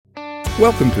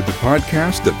Welcome to the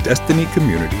podcast of Destiny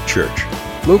Community Church,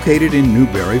 located in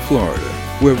Newberry, Florida,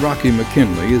 where Rocky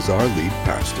McKinley is our lead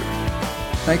pastor.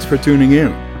 Thanks for tuning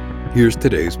in. Here's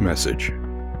today's message.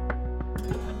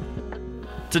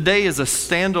 Today is a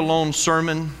standalone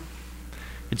sermon.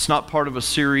 It's not part of a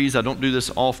series. I don't do this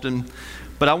often,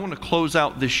 but I want to close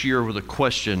out this year with a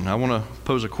question. I want to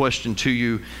pose a question to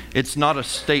you. It's not a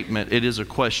statement, it is a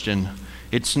question.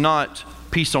 It's not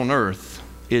peace on earth,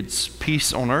 it's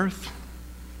peace on earth.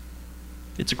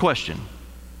 It's a question.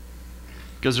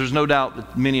 Because there's no doubt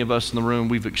that many of us in the room,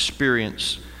 we've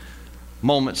experienced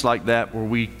moments like that where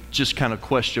we just kind of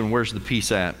question, where's the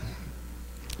peace at?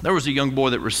 There was a young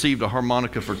boy that received a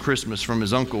harmonica for Christmas from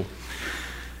his uncle.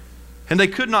 And they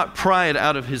could not pry it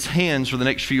out of his hands for the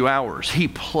next few hours. He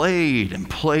played and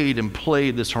played and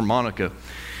played this harmonica.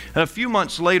 And a few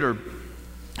months later,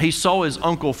 he saw his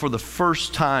uncle for the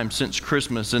first time since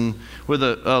Christmas, and with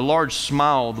a large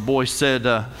smile, the boy said,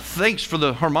 "Thanks for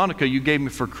the harmonica you gave me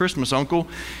for Christmas, Uncle."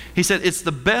 He said, "It's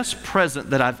the best present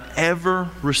that I've ever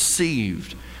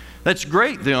received." "That's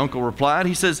great," the uncle replied.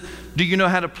 He says, "Do you know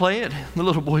how to play it?" The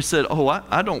little boy said, "Oh,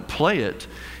 I don't play it."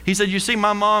 He said, "You see,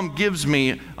 my mom gives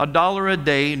me $1 a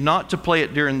day not to play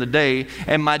it during the day,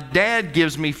 and my dad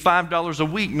gives me $5 a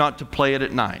week not to play it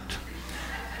at night."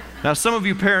 Now, some of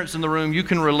you parents in the room, you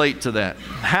can relate to that.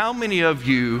 How many of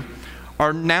you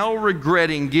are now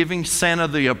regretting giving Santa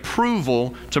the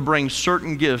approval to bring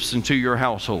certain gifts into your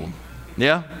household?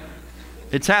 Yeah?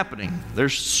 It's happening.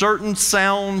 There's certain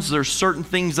sounds, there's certain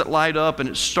things that light up, and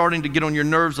it's starting to get on your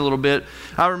nerves a little bit.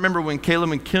 I remember when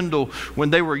Caleb and Kendall, when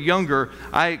they were younger,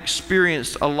 I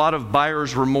experienced a lot of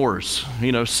buyer's remorse.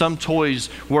 You know, some toys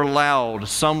were loud,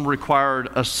 some required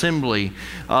assembly.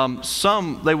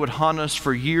 Some, they would haunt us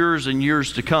for years and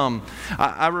years to come.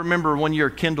 I remember one year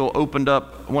Kendall opened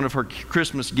up one of her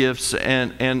Christmas gifts,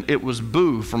 and it was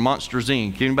Boo from Monsters,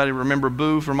 Inc. Anybody remember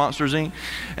Boo from Monsters, Inc.?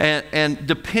 And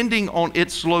depending on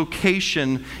its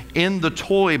location in the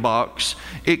toy box,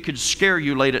 it could scare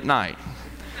you late at night.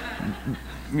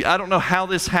 I don't know how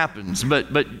this happens, but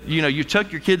you know, you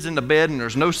tuck your kids into bed and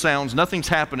there's no sounds, nothing's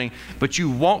happening, but you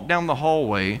walk down the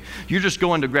hallway, you're just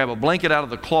going to grab a blanket out of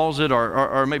the closet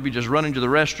or maybe just running to the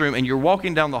restroom, and you're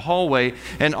walking down the hallway,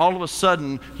 and all of a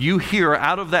sudden you hear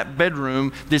out of that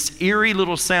bedroom this eerie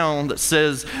little sound that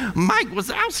says, "Mike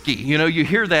Wazowski." You know, you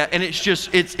hear that, and it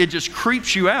just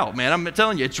creeps you out, man. I'm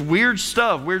telling you, it's weird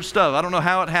stuff. I don't know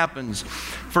how it happens.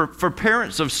 For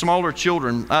parents of smaller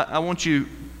children, I want you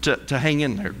to hang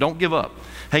in there. Don't give up.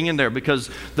 Hang in there,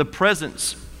 because the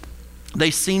presents,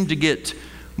 they seem to get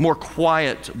more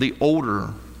quiet the older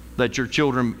that your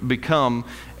children become.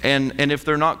 And if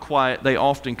they're not quiet, they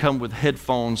often come with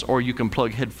headphones, or you can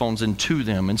plug headphones into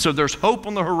them. And so there's hope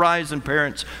on the horizon,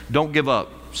 parents. Don't give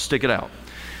up. Stick it out.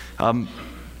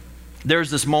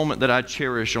 There's this moment that I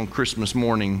cherish on Christmas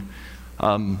morning.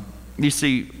 You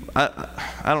see, I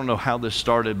don't know how this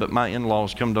started, but my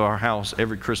in-laws come to our house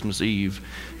every Christmas Eve.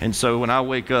 And so when I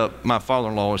wake up, my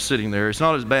father-in-law is sitting there. It's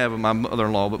not as bad with my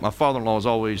mother-in-law, but my father-in-law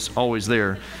is always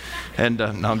there. And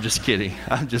no, I'm just kidding.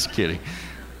 I'm just kidding.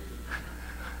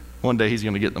 One day he's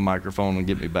going to get the microphone and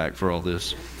get me back for all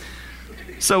this.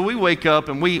 So we wake up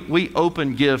and we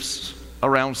open gifts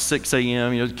around 6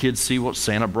 a.m. You know, the kids see what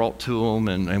Santa brought to them,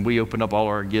 and we open up all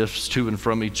our gifts to and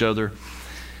from each other.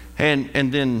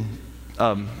 And then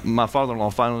my father-in-law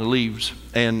finally leaves,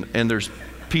 and there's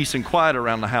peace and quiet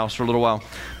around the house for a little while.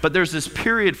 But there's this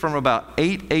period from about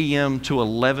 8 a.m. to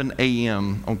 11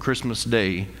 a.m. on Christmas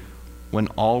Day when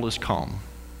all is calm.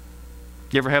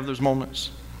 You ever have those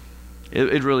moments?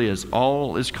 It really is.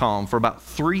 All is calm. For about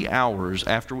 3 hours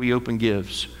after we open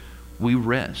gifts, we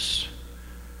rest.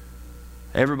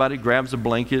 Everybody grabs a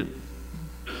blanket.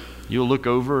 You'll look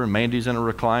over, and Mandy's in a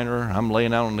recliner. I'm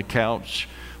laying out on the couch.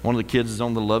 One of the kids is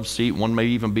on the love seat. One may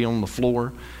even be on the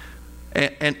floor.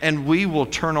 And we will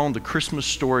turn on the Christmas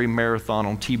Story marathon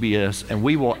on TBS, and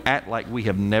we will act like we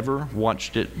have never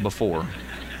watched it before.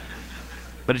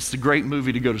 But it's a great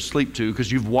movie to go to sleep to,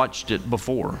 because you've watched it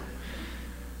before.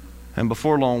 And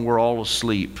before long, we're all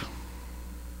asleep.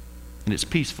 And it's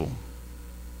peaceful.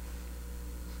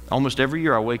 Almost every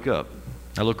year I wake up,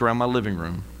 I look around my living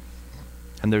room,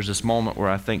 and there's this moment where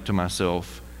I think to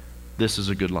myself, this is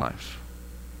a good life.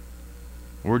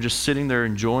 We're just sitting there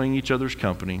enjoying each other's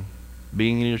company,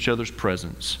 being in each other's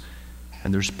presence,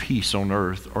 and there's peace on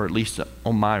earth, or at least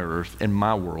on my earth, in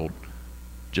my world,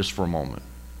 just for a moment.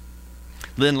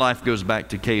 Then life goes back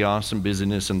to chaos and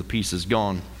busyness, and the peace is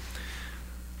gone.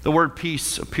 The word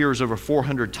peace appears over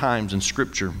 400 times in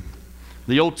Scripture.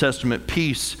 The Old Testament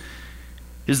peace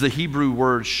is the Hebrew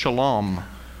word shalom,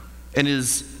 and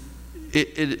is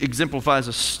it exemplifies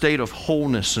a state of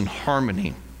wholeness and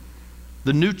harmony.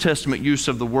 The New Testament use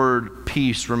of the word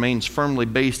peace remains firmly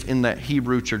based in that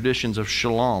Hebrew traditions of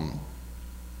shalom.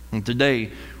 And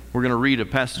today, we're going to read a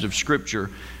passage of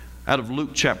Scripture out of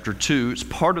Luke chapter 2. It's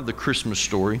part of the Christmas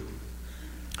story.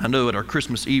 I know at our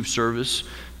Christmas Eve service,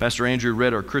 Pastor Andrew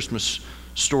read our Christmas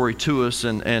story to us,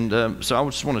 and so I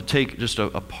just want to take just a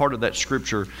part of that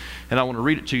Scripture, and I want to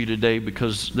read it to you today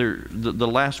because the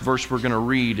last verse we're going to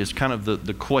read is kind of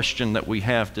the question that we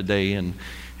have today, and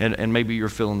maybe you're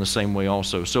feeling the same way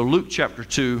also. So Luke chapter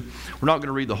 2, we're not going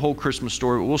to read the whole Christmas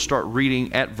story, but we'll start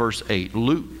reading at verse 8.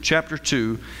 Luke chapter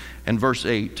 2 and verse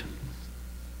 8.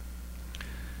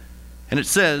 And it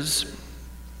says,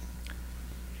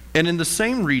 "And in the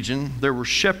same region there were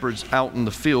shepherds out in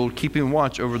the field, keeping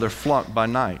watch over their flock by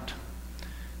night.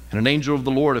 And an angel of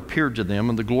the Lord appeared to them,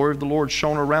 and the glory of the Lord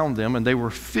shone around them, and they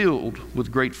were filled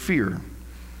with great fear.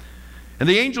 And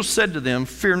the angel said to them,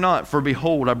 'Fear not, for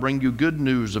behold, I bring you good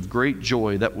news of great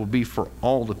joy that will be for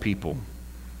all the people.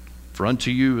 For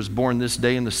unto you is born this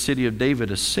day in the city of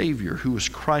David a Savior, who is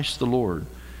Christ the Lord.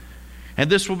 And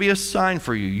this will be a sign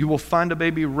for you. You will find a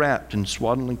baby wrapped in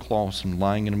swaddling cloths and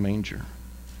lying in a manger.'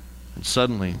 And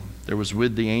suddenly there was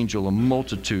with the angel a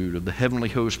multitude of the heavenly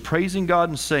host, praising God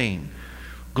and saying,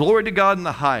 'Glory to God in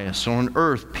the highest, and on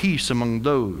earth peace among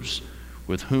those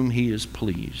with whom he is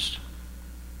pleased.'"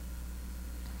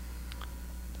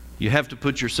 You have to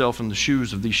put yourself in the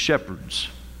shoes of these shepherds.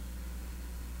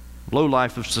 Low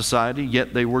life of society,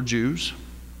 yet they were Jews,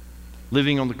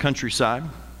 living on the countryside,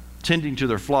 tending to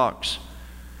their flocks.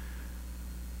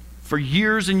 For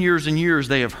years and years and years,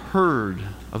 they have heard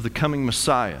of the coming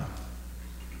Messiah.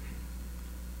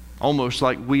 Almost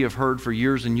like we have heard for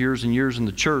years and years and years in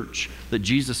the church that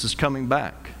Jesus is coming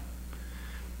back.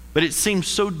 But it seems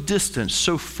so distant,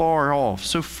 so far off,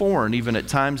 so foreign even at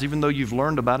times, even though you've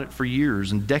learned about it for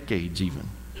years and decades even.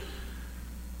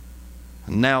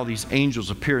 And now these angels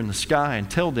appear in the sky and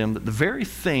tell them that the very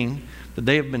thing that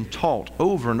they have been taught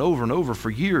over and over and over for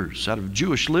years out of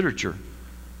Jewish literature,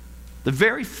 the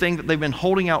very thing that they've been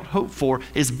holding out hope for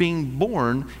is being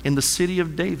born in the city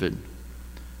of David.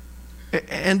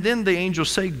 And then the angels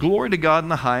say, "Glory to God in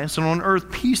the highest, and on earth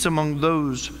peace among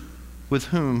those with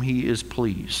whom he is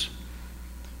pleased."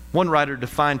 One writer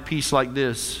defined peace like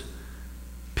this: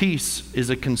 "Peace is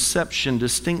a conception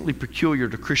distinctly peculiar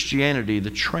to Christianity, the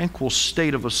tranquil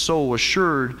state of a soul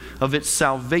assured of its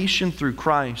salvation through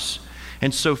Christ,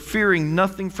 and so fearing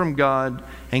nothing from God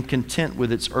and content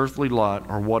with its earthly lot,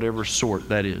 or whatever sort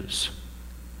that is."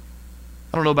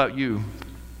 I don't know about you,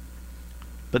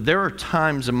 but there are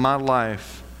times in my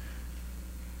life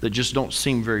that just don't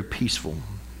seem very peaceful.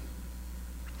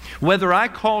 Whether I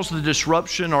cause the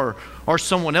disruption or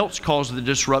someone else caused the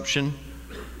disruption,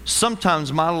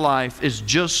 sometimes my life is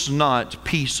just not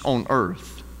peace on earth.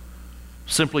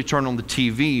 Simply turn on the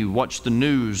TV, watch the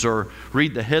news, or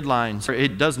read the headlines.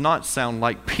 It does not sound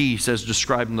like peace as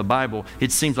described in the Bible.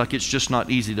 It seems like it's just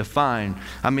not easy to find.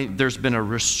 I mean, there's been a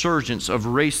resurgence of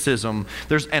racism.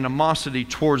 There's animosity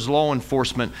towards law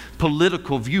enforcement,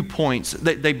 political viewpoints.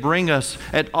 They bring us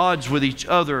at odds with each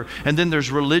other. And then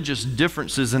there's religious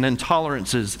differences and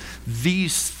intolerances.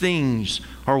 These things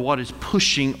are what is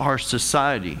pushing our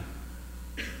society.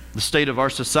 The state of our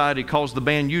society caused the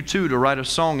band U2 to write a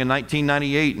song in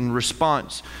 1998 in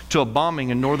response to a bombing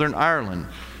in Northern Ireland.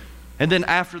 And then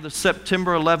after the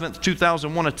September 11th,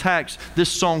 2001 attacks, this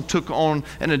song took on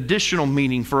an additional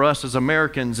meaning for us as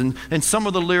Americans. And some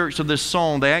of the lyrics of this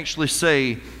song, they actually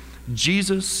say,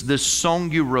 "Jesus, this song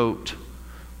you wrote,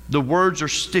 the words are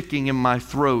sticking in my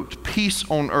throat. Peace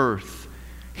on earth,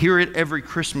 hear it every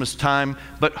Christmas time,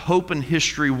 but hope and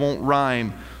history won't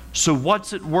rhyme. So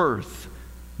what's it worth?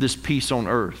 This peace on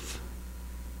earth."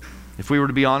 If we were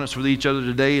to be honest with each other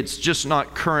today, it's just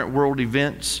not current world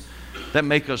events that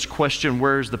make us question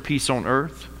where's the peace on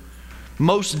earth.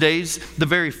 Most days, the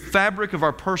very fabric of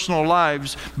our personal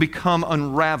lives become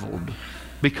unraveled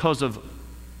because of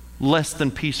less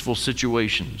than peaceful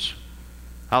situations.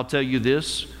 I'll tell you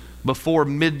this, before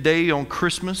midday on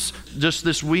Christmas, just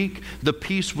this week, the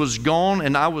peace was gone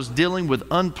and I was dealing with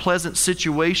unpleasant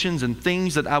situations and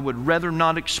things that I would rather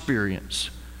not experience.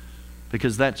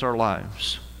 Because that's our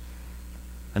lives.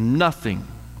 And nothing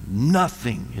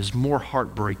is more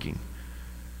heartbreaking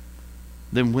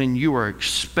than when you are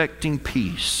expecting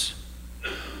peace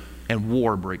and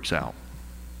war breaks out.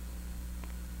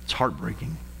 It's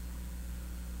heartbreaking.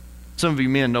 Some of you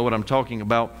men know what I'm talking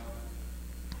about.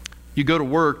 You go to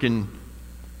work and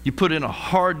you put in a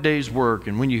hard day's work,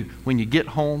 and when you get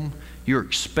home, you're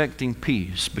expecting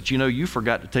peace. But you know you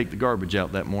forgot to take the garbage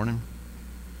out that morning.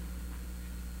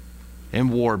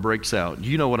 and war breaks out.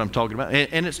 You know what I'm talking about.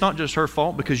 And it's not just her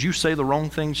fault, because you say the wrong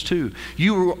things too.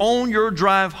 You were on your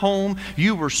drive home.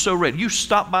 You were so ready. You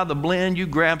stopped by the Blend. You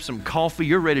grabbed some coffee.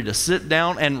 You're ready to sit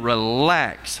down and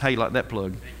relax. How you like that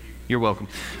plug? You're welcome.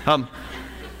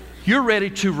 You're ready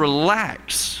to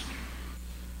relax.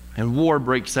 And war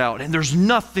breaks out. And there's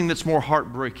nothing that's more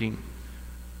heartbreaking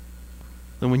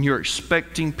than when you're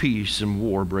expecting peace and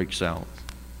war breaks out.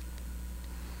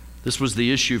 This was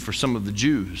the issue for some of the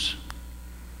Jews.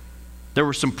 There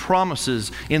were some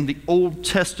promises in the Old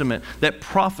Testament that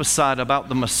prophesied about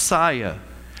the Messiah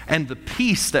and the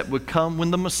peace that would come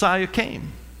when the Messiah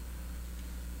came.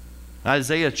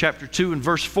 Isaiah chapter 2 and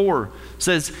verse 4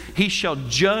 says, "He shall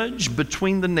judge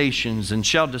between the nations and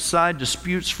shall decide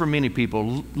disputes for many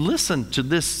people." Listen to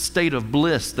this state of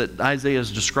bliss that Isaiah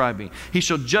is describing. "He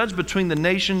shall judge between the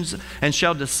nations and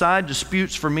shall decide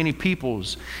disputes for many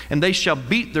peoples. And they shall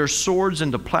beat their swords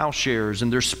into plowshares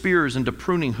and their spears into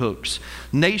pruning hooks.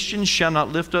 Nation shall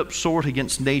not lift up sword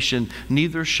against nation,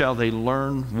 neither shall they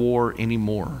learn war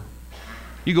anymore."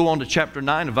 You go on to chapter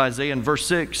 9 of Isaiah and verse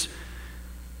 6.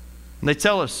 And they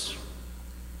tell us,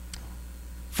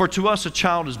 "For to us a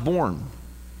child is born,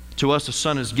 to us a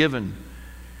son is given,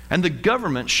 and the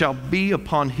government shall be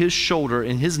upon his shoulder,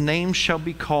 and his name shall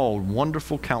be called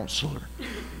Wonderful Counselor,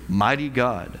 Mighty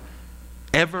God,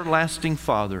 Everlasting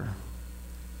Father,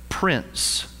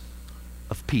 Prince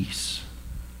of Peace."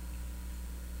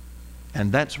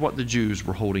 And that's what the Jews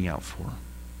were holding out for.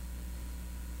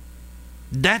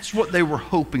 That's what they were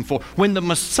hoping for. When the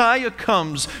Messiah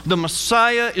comes, the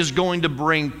Messiah is going to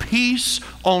bring peace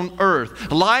on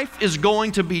earth. Life is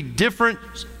going to be different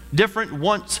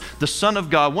once the Son of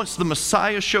God, once the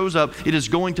Messiah shows up, it is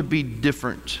going to be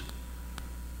different.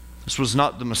 This was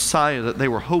not the Messiah that they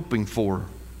were hoping for.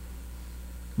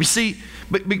 You see,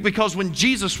 because when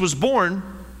Jesus was born,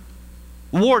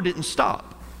 war didn't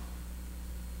stop.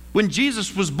 When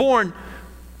Jesus was born,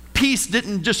 peace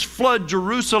didn't just flood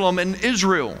Jerusalem and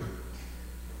Israel.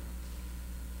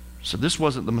 So this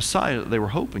wasn't the Messiah that they were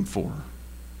hoping for.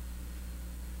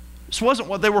 This wasn't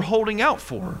what they were holding out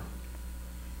for.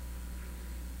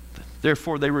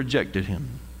 Therefore, they rejected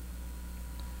him.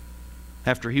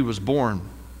 After he was born,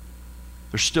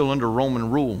 they're still under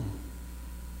Roman rule.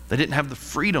 They didn't have the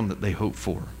freedom that they hoped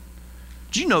for.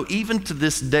 Do you know, even to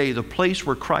this day, the place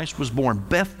where Christ was born,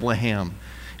 Bethlehem,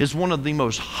 is one of the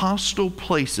most hostile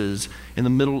places in the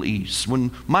Middle East. When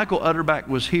Michael Utterback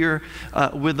was here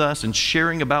with us and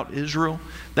sharing about Israel,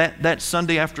 that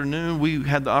Sunday afternoon we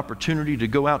had the opportunity to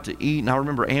go out to eat, and I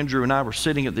remember Andrew and I were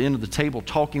sitting at the end of the table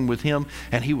talking with him,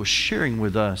 and he was sharing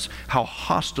with us how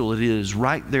hostile it is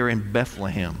right there in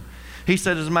Bethlehem. He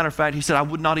said, as a matter of fact, he said, "I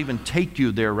would not even take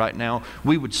you there right now.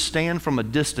 We would stand from a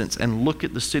distance and look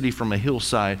at the city from a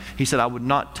hillside." He said, "I would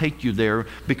not take you there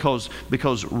because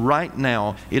right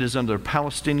now it is under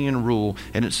Palestinian rule,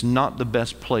 and it's not the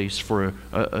best place for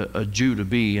a Jew to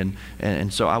be,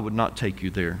 and so I would not take you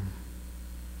there."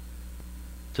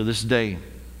 To this day,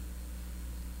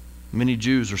 many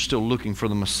Jews are still looking for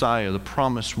the Messiah, the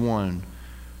promised one,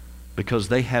 because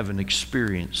they haven't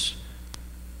experienced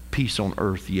peace on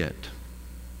earth yet.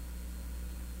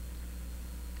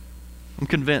 I'm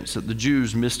convinced that the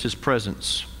Jews missed his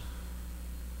presence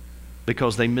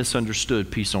because they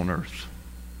misunderstood peace on earth.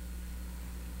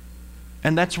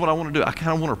 And that's what I want to do. I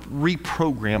kind of want to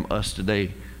reprogram us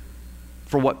today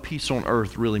for what peace on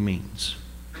earth really means.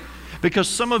 Because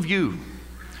some of you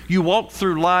walk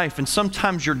through life and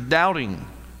sometimes you're doubting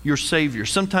your Savior.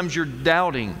 Sometimes you're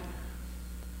doubting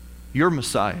your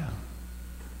Messiah,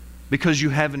 because you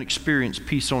haven't experienced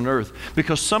peace on earth.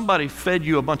 Because somebody fed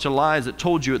you a bunch of lies that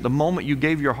told you at the moment you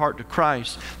gave your heart to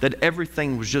Christ that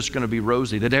everything was just going to be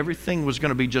rosy, that everything was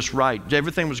going to be just right,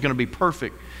 everything was going to be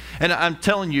perfect. And I'm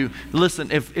telling you,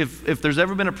 listen, if there's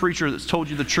ever been a preacher that's told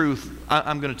you the truth,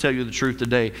 I'm going to tell you the truth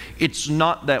today. It's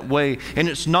not that way. And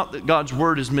it's not that God's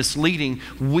word is misleading.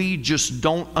 We just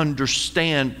don't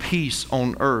understand peace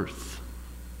on earth.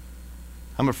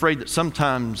 I'm afraid that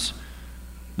sometimes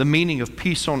the meaning of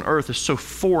peace on earth is so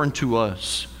foreign to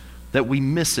us that we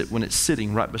miss it when it's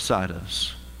sitting right beside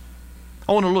us.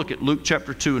 I want to look at Luke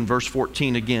chapter 2 and verse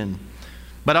 14 again.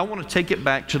 But I want to take it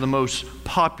back to the most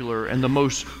popular and the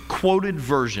most quoted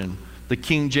version, the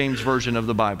King James Version of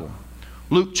the Bible.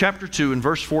 Luke chapter 2 and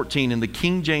verse 14 in the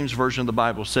King James Version of the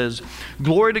Bible says,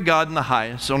 "Glory to God in the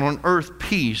highest, and on earth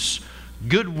peace,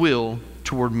 goodwill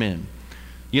toward men."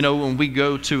 You know, when we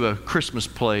go to a Christmas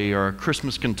play or a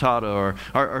Christmas cantata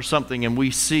or something, and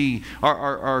we see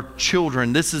our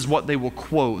children, this is what they will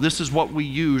quote. This is what we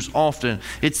use often.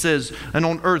 It says, "And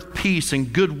on earth peace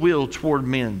and goodwill toward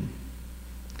men."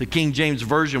 The King James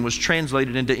Version was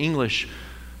translated into English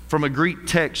from a Greek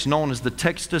text known as the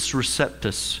Textus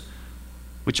Receptus,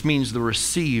 which means the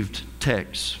received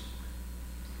text.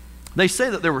 They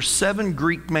say that there were 7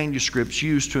 Greek manuscripts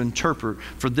used to interpret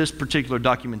for this particular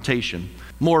documentation.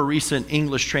 More recent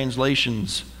English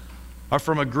translations are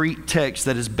from a Greek text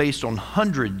that is based on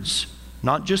hundreds,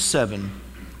 not just 7,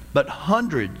 but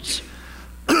hundreds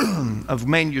of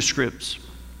manuscripts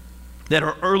that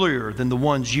are earlier than the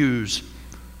ones used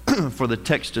for the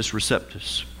Textus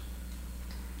Receptus.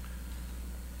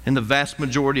 In the vast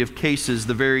majority of cases,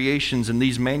 the variations in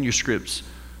these manuscripts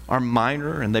are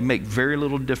minor and they make very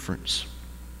little difference.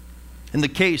 In the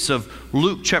case of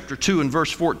Luke chapter 2 and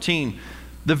verse 14,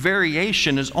 the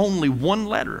variation is only one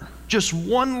letter, just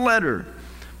one letter,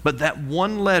 but that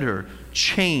one letter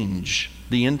changed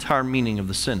the entire meaning of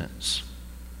the sentence.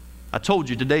 I told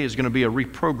you today is going to be a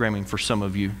reprogramming for some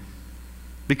of you,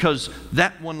 because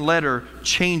that one letter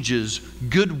changes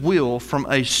goodwill from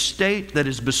a state that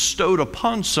is bestowed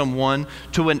upon someone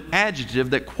to an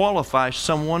adjective that qualifies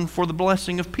someone for the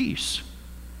blessing of peace.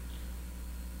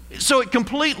 So it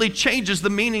completely changes the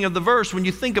meaning of the verse when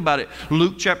you think about it.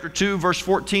 Luke chapter 2, verse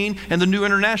 14, and the New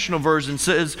International Version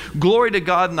says, "Glory to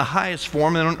God in the highest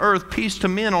form, and on earth peace to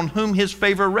men on whom his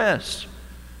favor rests."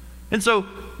 And so,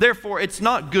 therefore, it's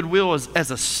not goodwill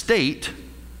as a state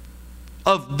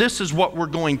of this is what we're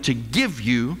going to give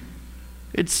you.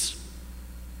 It's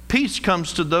peace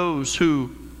comes to those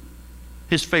who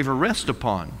his favor rests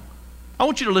upon. I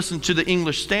want you to listen to the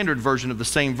English Standard Version of the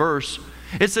same verse.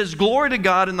 It says, "Glory to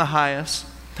God in the highest,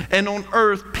 and on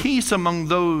earth peace among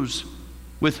those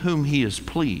with whom he is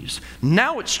pleased."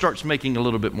 Now it starts making a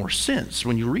little bit more sense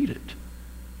when you read it.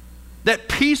 That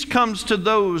peace comes to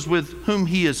those with whom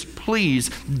he is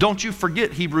pleased. Don't you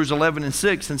forget Hebrews 11 and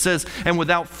 6 and says, "And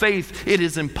without faith it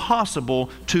is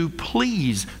impossible to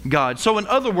please God." So in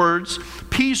other words,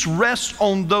 peace rests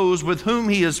on those with whom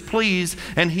he is pleased,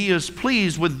 and he is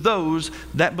pleased with those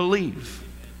that believe.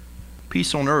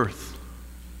 Peace on earth.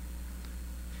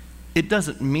 It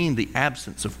doesn't mean the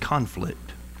absence of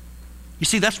conflict. You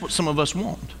see, that's what some of us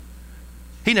want.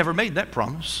 He never made that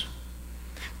promise.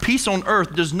 Peace on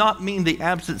earth does not mean the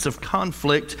absence of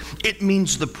conflict. It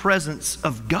means the presence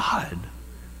of God.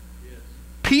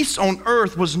 Peace on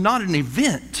earth was not an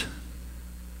event.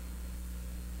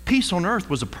 Peace on earth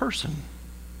was a person.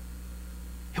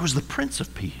 It was the Prince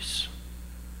of Peace.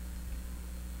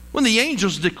 When the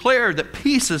angels declared that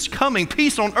peace is coming,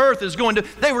 peace on earth is going to,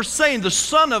 they were saying the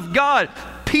Son of God,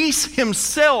 peace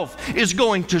himself, is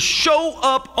going to show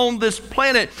up on this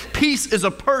planet. Peace is a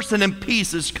person and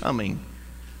peace is coming.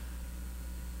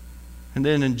 And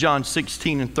then in John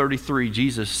 16 and 33,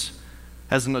 Jesus,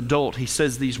 as an adult, he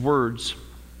says these words.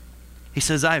 He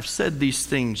says, "I have said these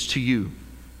things to you,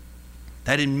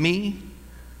 that in me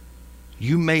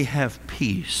you may have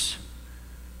peace."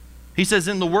 He says,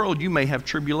 "In the world you may have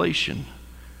tribulation,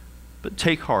 but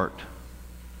take heart,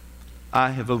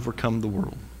 I have overcome the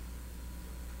world."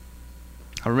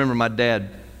 I remember my dad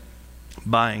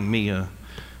buying me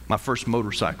my first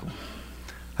motorcycle.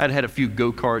 I'd had a few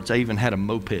go-karts. I even had a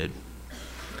moped.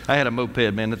 I had a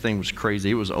moped, man. That thing was crazy.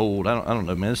 It was old. I don't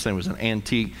know, man. This thing was an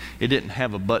antique. It didn't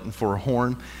have a button for a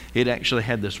horn. It actually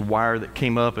had this wire that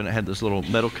came up, and it had this little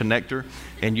metal connector.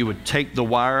 And you would take the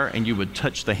wire, and you would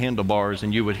touch the handlebars,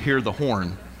 and you would hear the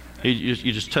horn. You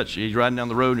just touch it. You're riding down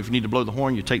the road, and if you need to blow the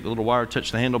horn, you take the little wire,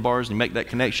 touch the handlebars, and you make that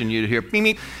connection. You'd hear beep,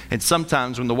 beep. And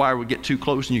sometimes when the wire would get too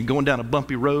close and you're going down a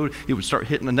bumpy road, it would start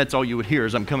hitting, and that's all you would hear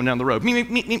as I'm coming down the road. Beep,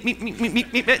 beep, beep, beep, beep, beep,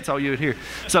 beep, beep. That's all you would hear.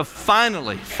 So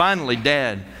finally,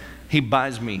 Dad, he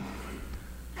buys me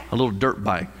a little dirt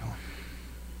bike,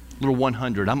 a little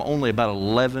 100. I'm only about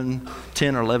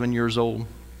 10 or 11 years old.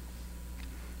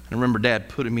 I remember Dad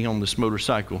putting me on this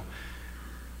motorcycle.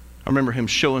 I remember him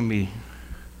showing me,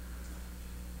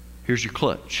 here's your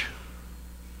clutch.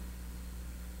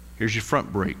 Here's your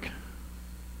front brake.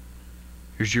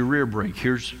 Here's your rear brake.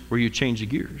 Here's where you change the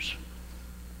gears.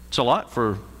 It's a lot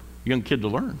for a young kid to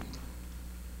learn.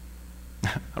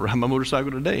 I ride my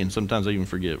motorcycle today, and sometimes I even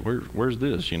forget, where's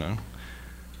this, you know?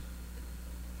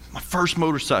 My first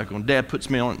motorcycle, and Dad puts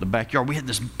me on it in the backyard. We had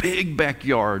this big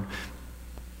backyard,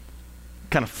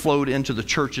 kind of flowed into the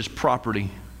church's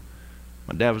property.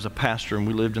 My dad was a pastor, and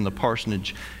we lived in the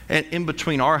parsonage. And in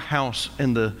between our house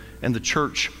and the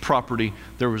church property,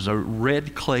 there was a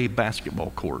red clay basketball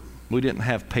court. We didn't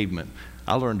have pavement.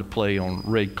 I learned to play on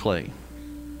red clay.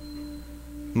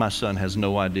 My son has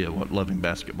no idea what loving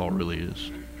basketball really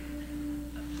is.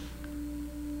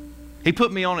 He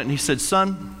put me on it and he said,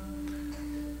 "Son,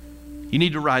 You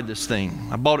need to ride this thing.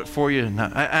 I bought it for you, and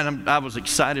I was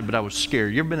excited, but I was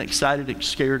scared. You ever been excited and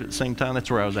scared at the same time? That's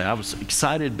where I was at. I was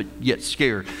excited, but yet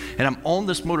scared. And I'm on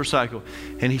this motorcycle,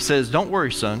 and he says, don't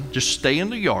worry, son. Just stay in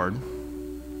the yard.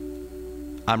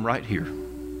 I'm right here.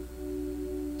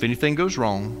 If anything goes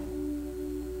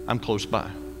wrong, I'm close by.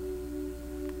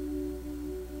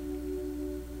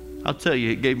 I'll tell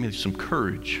you, it gave me some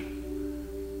courage.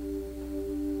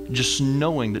 Just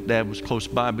knowing that Dad was close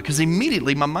by, because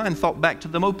immediately my mind thought back to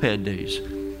the moped days.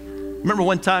 Remember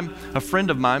one time, a friend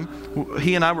of mine,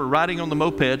 he and I were riding on the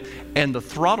moped, and the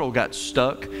throttle got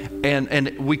stuck,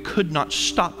 and we could not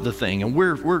stop the thing. And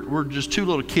we're just two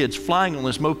little kids flying on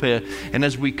this moped, and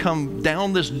as we come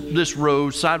down this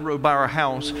road, side road by our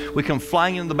house, we come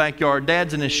flying in the backyard.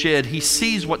 Dad's in his shed. He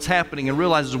sees what's happening and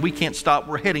realizes we can't stop.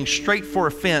 We're heading straight for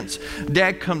a fence.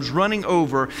 Dad comes running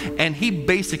over, and he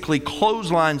basically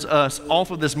clotheslines us off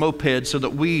of this moped so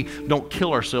that we don't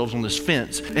kill ourselves on this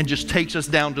fence, and just takes us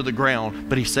down to the ground.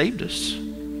 But he saved us.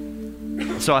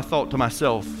 So I thought to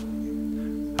myself,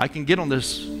 I can get on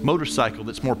this motorcycle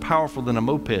that's more powerful than a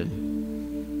moped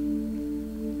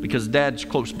because Dad's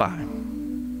close by.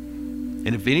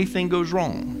 And if anything goes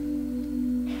wrong,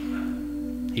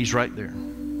 he's right there.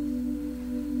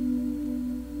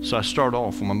 So I start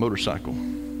off on my motorcycle,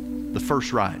 the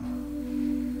first ride.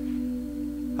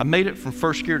 I made it from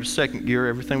first gear to second gear.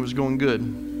 Everything was going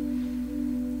good.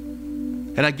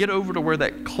 And I get over to where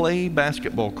that clay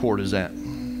basketball court is at. And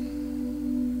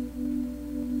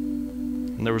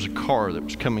there was a car that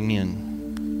was coming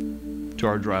in to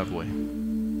our driveway. I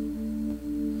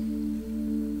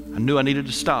knew I needed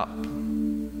to stop.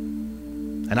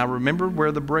 And I remembered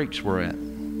where the brakes were at.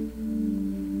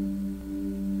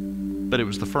 But it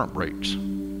was the front brakes.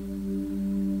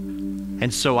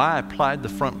 And so I applied the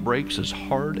front brakes as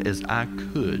hard as I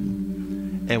could.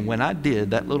 And when I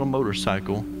did, that little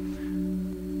motorcycle,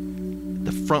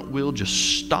 the front wheel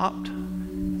just stopped,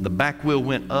 the back wheel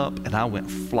went up, and I went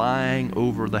flying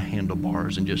over the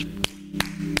handlebars and just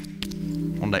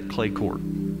on that clay court.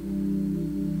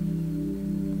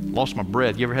 Lost my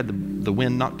breath. You ever had the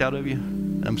wind knocked out of you?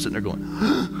 I'm sitting there going,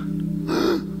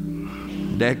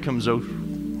 Dad comes over,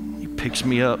 he picks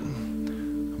me up,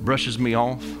 brushes me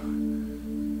off,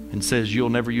 and says, you'll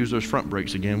never use those front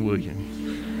brakes again, will you?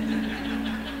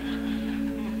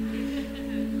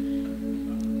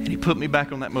 He put me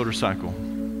back on that motorcycle,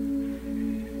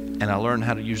 and I learned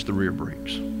how to use the rear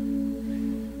brakes.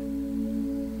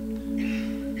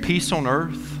 Peace on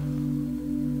earth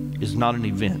is not an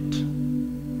event.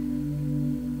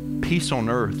 Peace on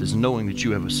earth is knowing that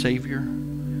you have a Savior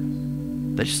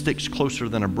that sticks closer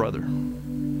than a brother,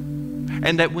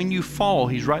 and that when you fall,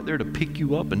 He's right there to pick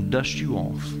you up and dust you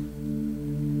off.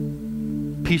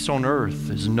 Peace on earth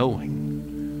is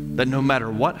knowing that no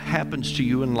matter what happens to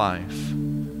you in life,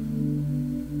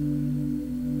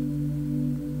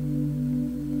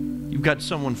 you've got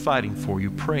someone fighting for you,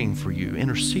 praying for you,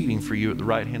 interceding for you at the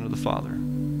right hand of the Father.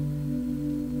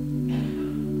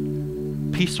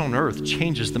 Peace on earth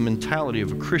changes the mentality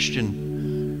of a Christian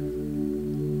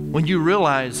when you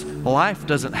realize life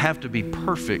doesn't have to be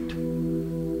perfect,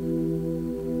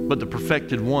 but the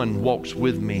perfected one walks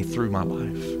with me through my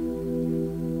life.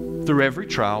 Through every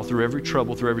trial, through every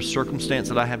trouble, through every circumstance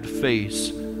that I have to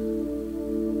face,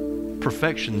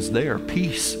 perfection's there,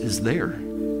 peace is there.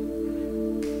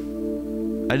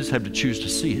 I just have to choose to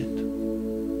see it.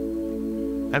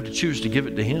 I have to choose to give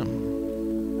it to Him.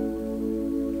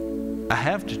 I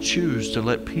have to choose to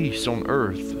let peace on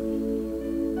earth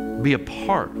be a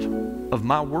part of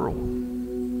my world.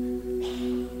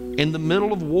 In the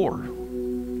middle of war,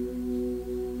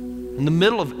 in the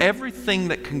middle of everything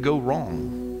that can go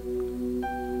wrong,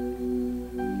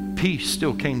 peace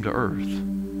still came to earth.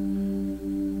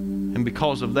 And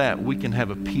because of that, we can have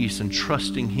a peace in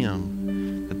trusting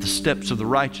Him that the steps of the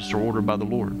righteous are ordered by the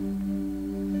Lord.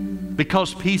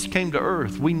 Because peace came to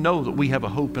earth, we know that we have a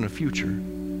hope and a future.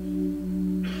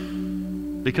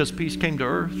 Because peace came to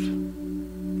earth,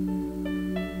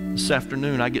 this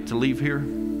afternoon I get to leave here.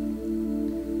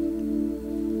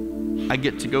 I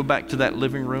get to go back to that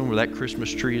living room where that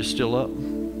Christmas tree is still up.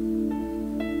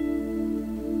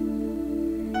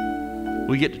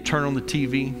 We get to turn on the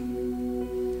TV,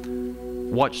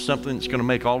 watch something that's going to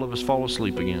make all of us fall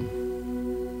asleep again.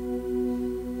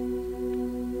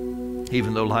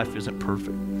 Even though life isn't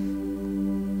perfect,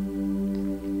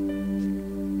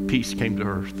 peace came to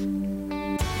earth.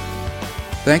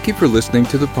 Thank you for listening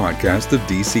to the podcast of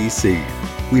DCC.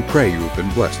 We pray you have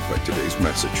been blessed by today's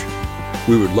message.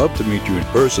 We would love to meet you in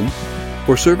person.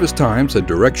 For service times and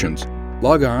directions,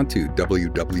 log on to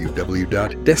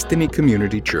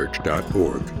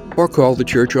www.destinycommunitychurch.org or call the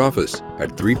church office at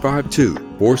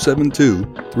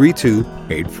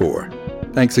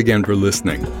 352-472-3284. Thanks again for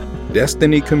listening.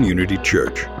 Destiny Community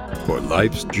Church, for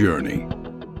life's journey.